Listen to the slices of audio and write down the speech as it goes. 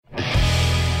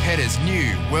Petters'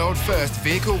 new world-first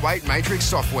vehicle weight matrix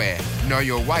software. Know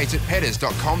your weight at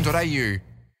petters.com.au.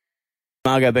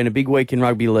 Margo, been a big week in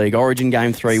rugby league. Origin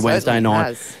Game 3 Wednesday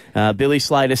night. Billy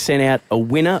Slater sent out a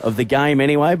winner of the game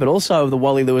anyway, but also of the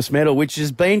Wally Lewis medal, which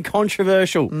has been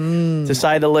controversial, to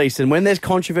say the least. And when there's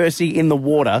controversy in the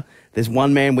water, there's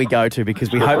one man we go to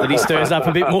because we hope that he stirs up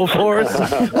a bit more for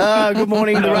us. Good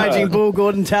morning, the Raging Bull,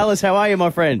 Gordon Tallis. How are you,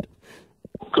 my friend?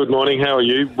 Good morning, how are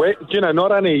you?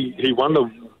 Not only he won the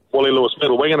Wally Lewis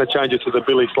medal, we're going to change it to the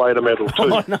Billy Slater medal too.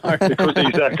 Oh, no. Because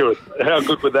he's that good. How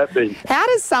good would that be? How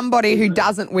does somebody who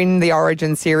doesn't win the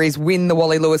Origin series win the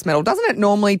Wally Lewis medal? Doesn't it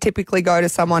normally typically go to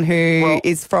someone who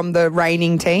is from the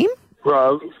reigning team?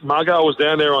 Well, Margo, I was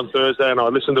down there on Thursday and I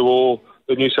listened to all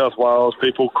the New South Wales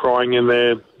people crying in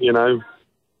their, in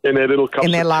their little cups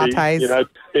in their of lattes.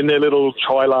 tea, in their little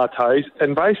chai lattes.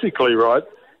 And basically, right,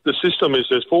 the system is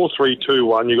there's 4, 3, 2,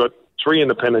 1. You've got 3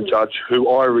 independent judges who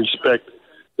I respect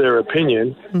their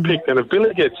opinion, picked. And if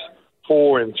Billy gets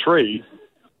 4 and 3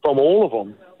 from all of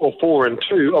them, or 4 and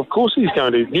 2, of course he's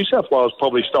going to. New South Wales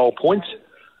probably stole points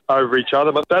over each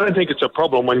other, but they don't think it's a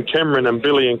problem when Cameron and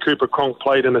Billy and Cooper Cronk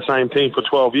played in the same team for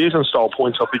 12 years and stole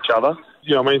points off each other.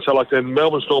 You know what I mean? So like then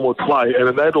Melbourne Storm would play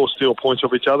and they'd all steal points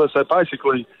off each other. So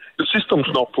basically the system's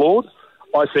not flawed.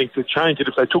 I think to change it,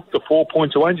 if they took the 4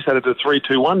 points away and just had it to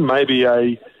 3-2-1, maybe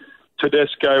a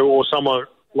Tedesco or someone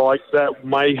like that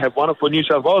may have won it for New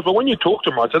South Wales. But when you talk to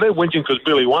them, right, so they're whinging because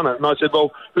Billy won it. And I said,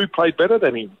 well, who played better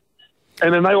than him?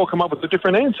 And then they all come up with a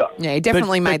different answer. Yeah, he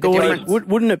definitely made the Gordy, difference.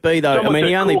 Wouldn't it be though? I mean,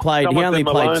 he only played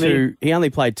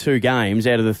 2 games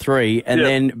out of the 3, and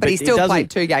then but he still played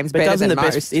 2 games better than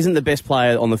most. Isn't the best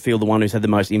player on the field the one who's had the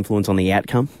most influence on the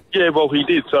outcome? Yeah, well, he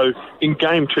did. So in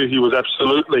game 2, he was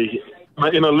absolutely.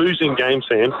 In a losing game,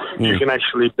 Sam, you can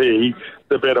actually be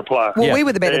the better player. Well, we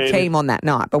were the better team on that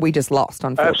night, but we just lost,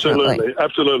 unfortunately.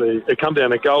 Absolutely. It come down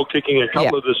to goal kicking, a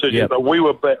couple of decisions, but we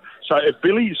were better. So if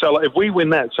we win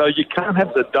that, so you can't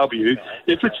have the W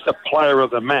if it's the player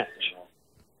of the match,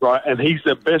 right? And he's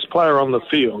the best player on the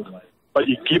field, but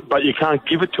you can't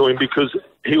give it to him because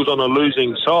he was on a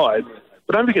losing side.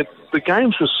 But don't forget, the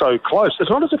games were so close.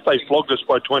 It's not as if they flogged us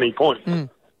by 20 points.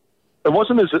 It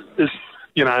wasn't as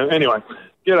anyway,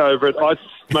 get over it. I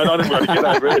don't think we're going to get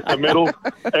over it. It's a medal.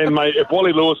 And, mate, if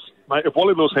Wally Lewis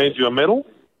hands you a medal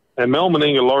and Mel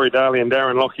Meninga, Laurie Daly and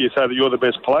Darren Lockyer say that you're the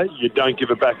best player, you don't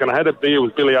give it back. And I had a beer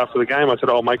with Billy after the game. I said,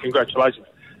 oh, mate, congratulations.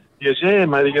 He goes, yeah,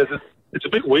 mate. He goes, it's a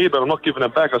bit weird, but I'm not giving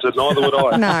it back. I said, neither would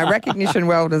I. No, recognition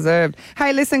well deserved.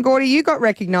 Hey, listen, Gordy, you got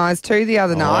recognised too the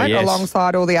other night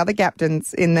alongside all the other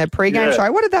captains in the pre-game show.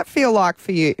 What did that feel like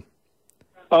for you?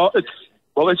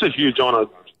 It's a huge honour.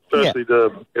 Firstly,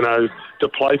 to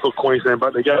play for Queensland,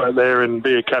 but to go out there and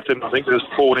be a captain. I think there's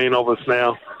 14 of us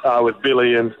now with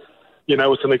Billy, and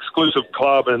it's an exclusive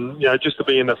club, and just to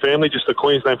be in the family, just the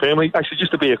Queensland family. Actually,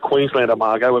 just to be a Queenslander,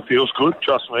 Margo, it feels good.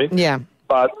 Trust me. Yeah.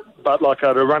 But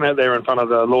to run out there in front of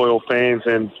the loyal fans,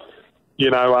 and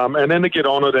and then to get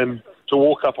honoured and to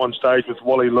walk up on stage with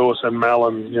Wally Lewis and Mel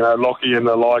and Lockie and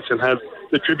the likes, and have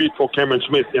the tribute for Cameron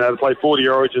Smith. To play 40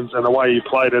 Origins and the way he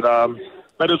played it.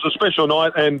 But it was a special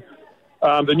night, and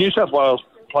the New South Wales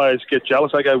players get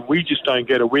jealous. They go, we just don't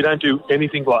get it. We don't do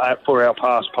anything like that for our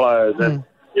past players. And,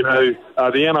 the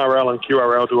NRL and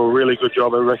QRL do a really good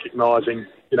job of recognising,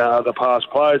 the past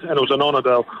players. And it was an honour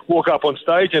to walk up on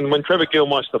stage. And when Trevor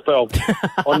Gilmeister fell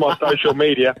on my social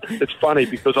media, it's funny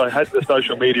because I had the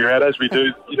social media out, as we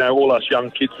do, all us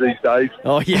young kids these days.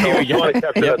 Oh, yeah.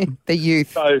 The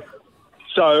youth.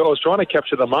 So I was trying to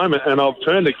capture the moment, and I've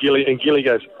turned to Gilly, and Gilly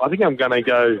goes, I think I'm going to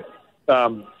go...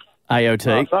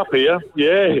 AOT? Up here.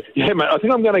 Yeah, mate. I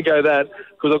think I'm going to go that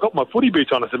because I've got my footy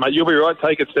boots on. I said, mate, you'll be right.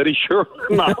 Take it steady. Sure.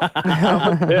 No.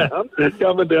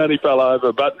 Coming down, he fell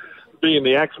over. But being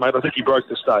the axe, mate, I think he broke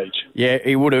the stage. Yeah,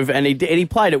 he would have, and he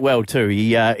played it well too.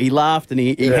 He laughed and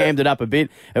he hammed it up a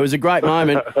bit. It was a great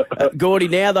moment. Gordy,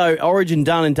 now though, Origin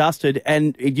done and dusted,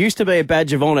 and it used to be a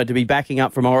badge of honour to be backing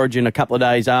up from Origin a couple of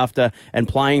days after and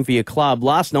playing for your club.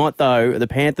 Last night though, the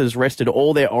Panthers rested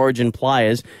all their Origin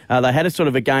players. They had a sort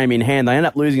of a game in hand. They ended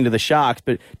up losing to the Sharks,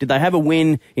 but did they have a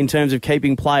win in terms of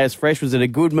keeping players fresh? Was it a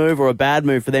good move or a bad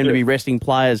move for them to be resting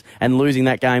players and losing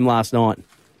that game last night?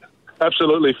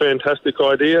 Absolutely fantastic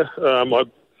idea.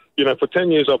 For 10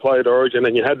 years I played Origin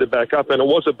and you had to back up, and it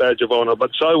was a badge of honour,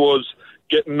 but so was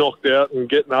getting knocked out and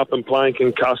getting up and playing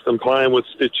concussed and playing with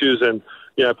stitches and,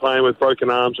 playing with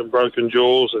broken arms and broken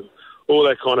jaws and all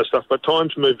that kind of stuff. But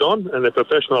times moved on and they're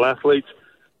professional athletes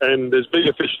and there's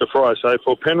bigger fish to fry. So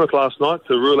for Penrith last night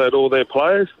to rule out all their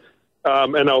players,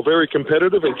 and they were very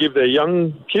competitive and give their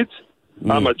young kids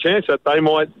a chance that they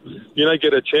might,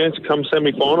 get a chance come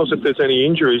semi-finals if there's any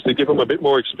injuries to give them a bit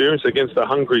more experience against the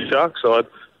hungry Shark side.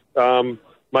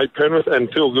 Mate, Penrith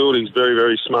and Phil Gouldy's very,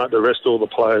 very smart to rest all the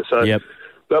players. So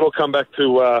that'll come back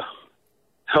to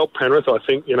help Penrith, I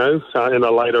think, in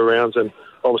the later rounds and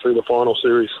obviously the final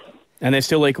series. And they're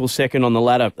still equal second on the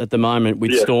ladder at the moment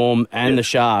with Storm and the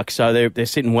Sharks, so they're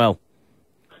sitting well.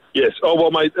 Yes. Oh,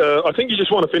 well, mate, I think you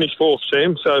just want to finish fourth,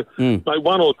 Sam. So, mate,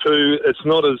 1 or 2, it's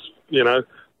not as,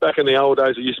 back in the old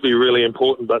days it used to be really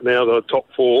important, but now the top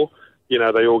 4,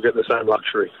 they all get the same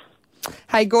luxury.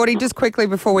 Hey, Gordy, just quickly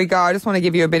before we go, I just want to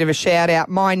give you a bit of a shout-out.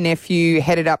 My nephew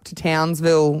headed up to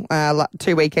Townsville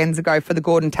 2 weekends ago for the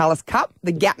Tallis Cup,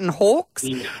 the Gatton Hawks,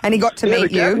 and he got to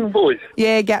meet the Gatton boys.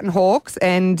 Yeah, Gatton Hawks,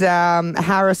 and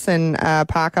Harrison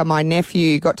Parker, my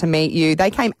nephew, got to meet you.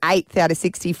 They came 8th out of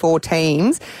 64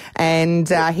 teams, and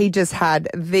he just had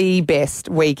the best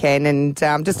weekend, and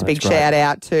just a big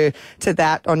shout-out to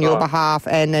that on your behalf,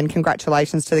 and then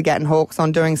congratulations to the Gatton Hawks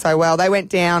on doing so well. They went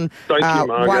down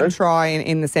one try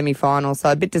in the semi-final,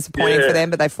 so a bit disappointing for them,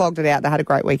 but they flogged it out. They had a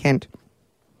great weekend.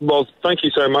 Well, thank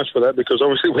you so much for that, because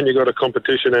obviously when you've got a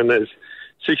competition and there's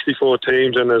 64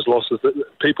 teams and there's losses,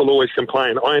 people always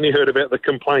complain. I only heard about the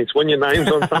complaints. When your name's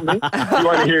on something, you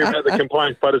only hear about the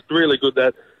complaints, but it's really good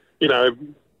that,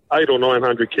 800 or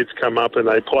 900 kids come up and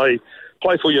they play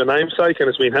for your namesake, and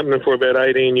it's been happening for about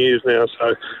 18 years now.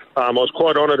 So I was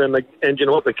quite honoured, and you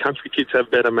know what? The country kids have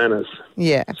better manners.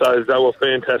 Yeah. So they were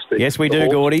fantastic. Yes, we do,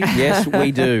 Gordy. Yes,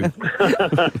 we do.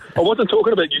 I wasn't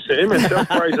talking about you, Sam, and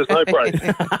self-praise is no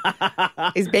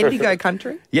praise. Is Bendigo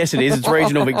country? Yes, it is. It's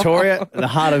regional Victoria, the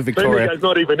heart of Victoria. Bendigo's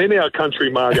not even in our country,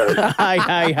 Margot.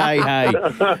 Hey.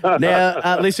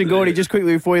 Now, listen, Gordy, just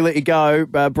quickly before we let you go,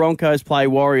 Broncos play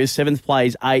Warriors. 7th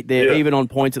plays 8. They're even on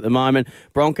points at the moment.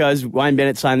 Broncos, Wayne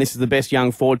Bennett saying this is the best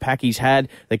young forward pack he's had.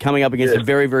 They're coming up against a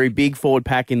very, very big forward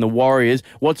pack in the Warriors.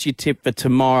 What's your tip for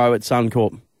tomorrow at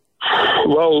Suncorp?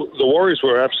 Well, the Warriors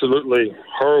were absolutely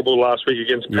horrible last week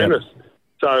against Penrith.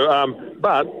 So,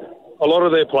 but a lot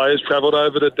of their players travelled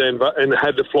over to Denver and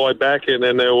had to fly back, and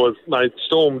then they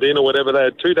stormed in or whatever. They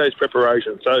had 2 days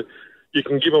preparation. So you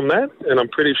can give them that, and I'm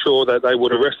pretty sure that they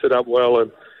would have rested up well.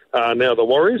 And now the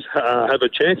Warriors have a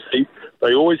chance.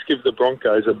 They always give the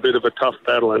Broncos a bit of a tough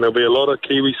battle, and there'll be a lot of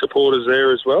Kiwi supporters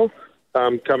there as well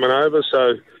coming over.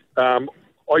 So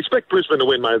I expect Brisbane to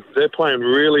win, mate. They're playing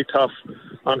really tough,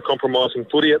 uncompromising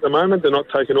footy at the moment. They're not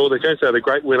taking all their games. They had a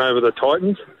great win over the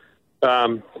Titans.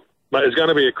 Mate, it's going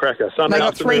to be a cracker. Sunday they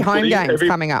got 3 home games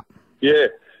coming up. Yeah.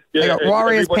 They got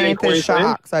Warriors, Panthers,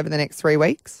 Sharks over the next 3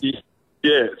 weeks.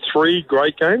 Yeah, 3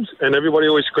 great games, and everybody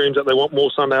always screams that they want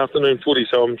more Sunday afternoon footy,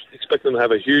 so I'm expecting to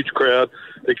have a huge crowd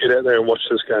to get out there and watch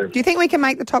this game. Do you think we can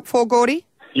make the top 4, Gordy?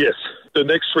 Yes. The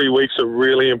next 3 weeks are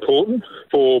really important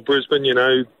for Brisbane,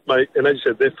 mate, and as you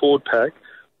said, their forward pack,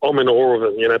 I'm in awe of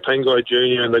them. Pangai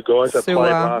Jr. and the guys that played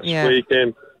last week,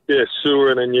 and Sewer,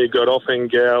 and then you got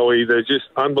Offengowie. They're just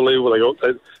unbelievable.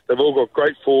 They've all got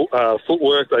great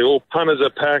footwork. They all punt as a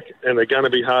pack, and they're going to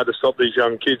be hard to stop these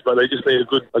young kids, but they just need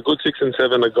a good 6 and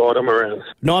 7 to guide them around.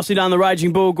 Nicely done, the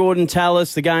Raging Bull, Gordon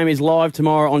Tallis. The game is live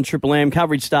tomorrow on Triple M.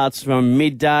 Coverage starts from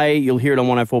midday. You'll hear it on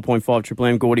 104.5 Triple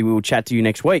M. Gordy, we will chat to you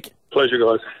next week. Pleasure,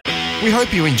 guys. We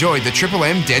hope you enjoyed the Triple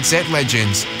M Dead Set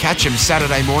Legends. Catch them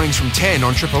Saturday mornings from 10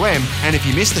 on Triple M, and if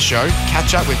you missed the show,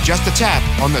 catch up with Just a Tap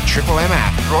on the Triple M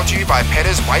app. Brought to you by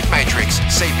Petters Weight Matrix.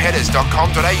 See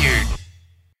petters.com.au.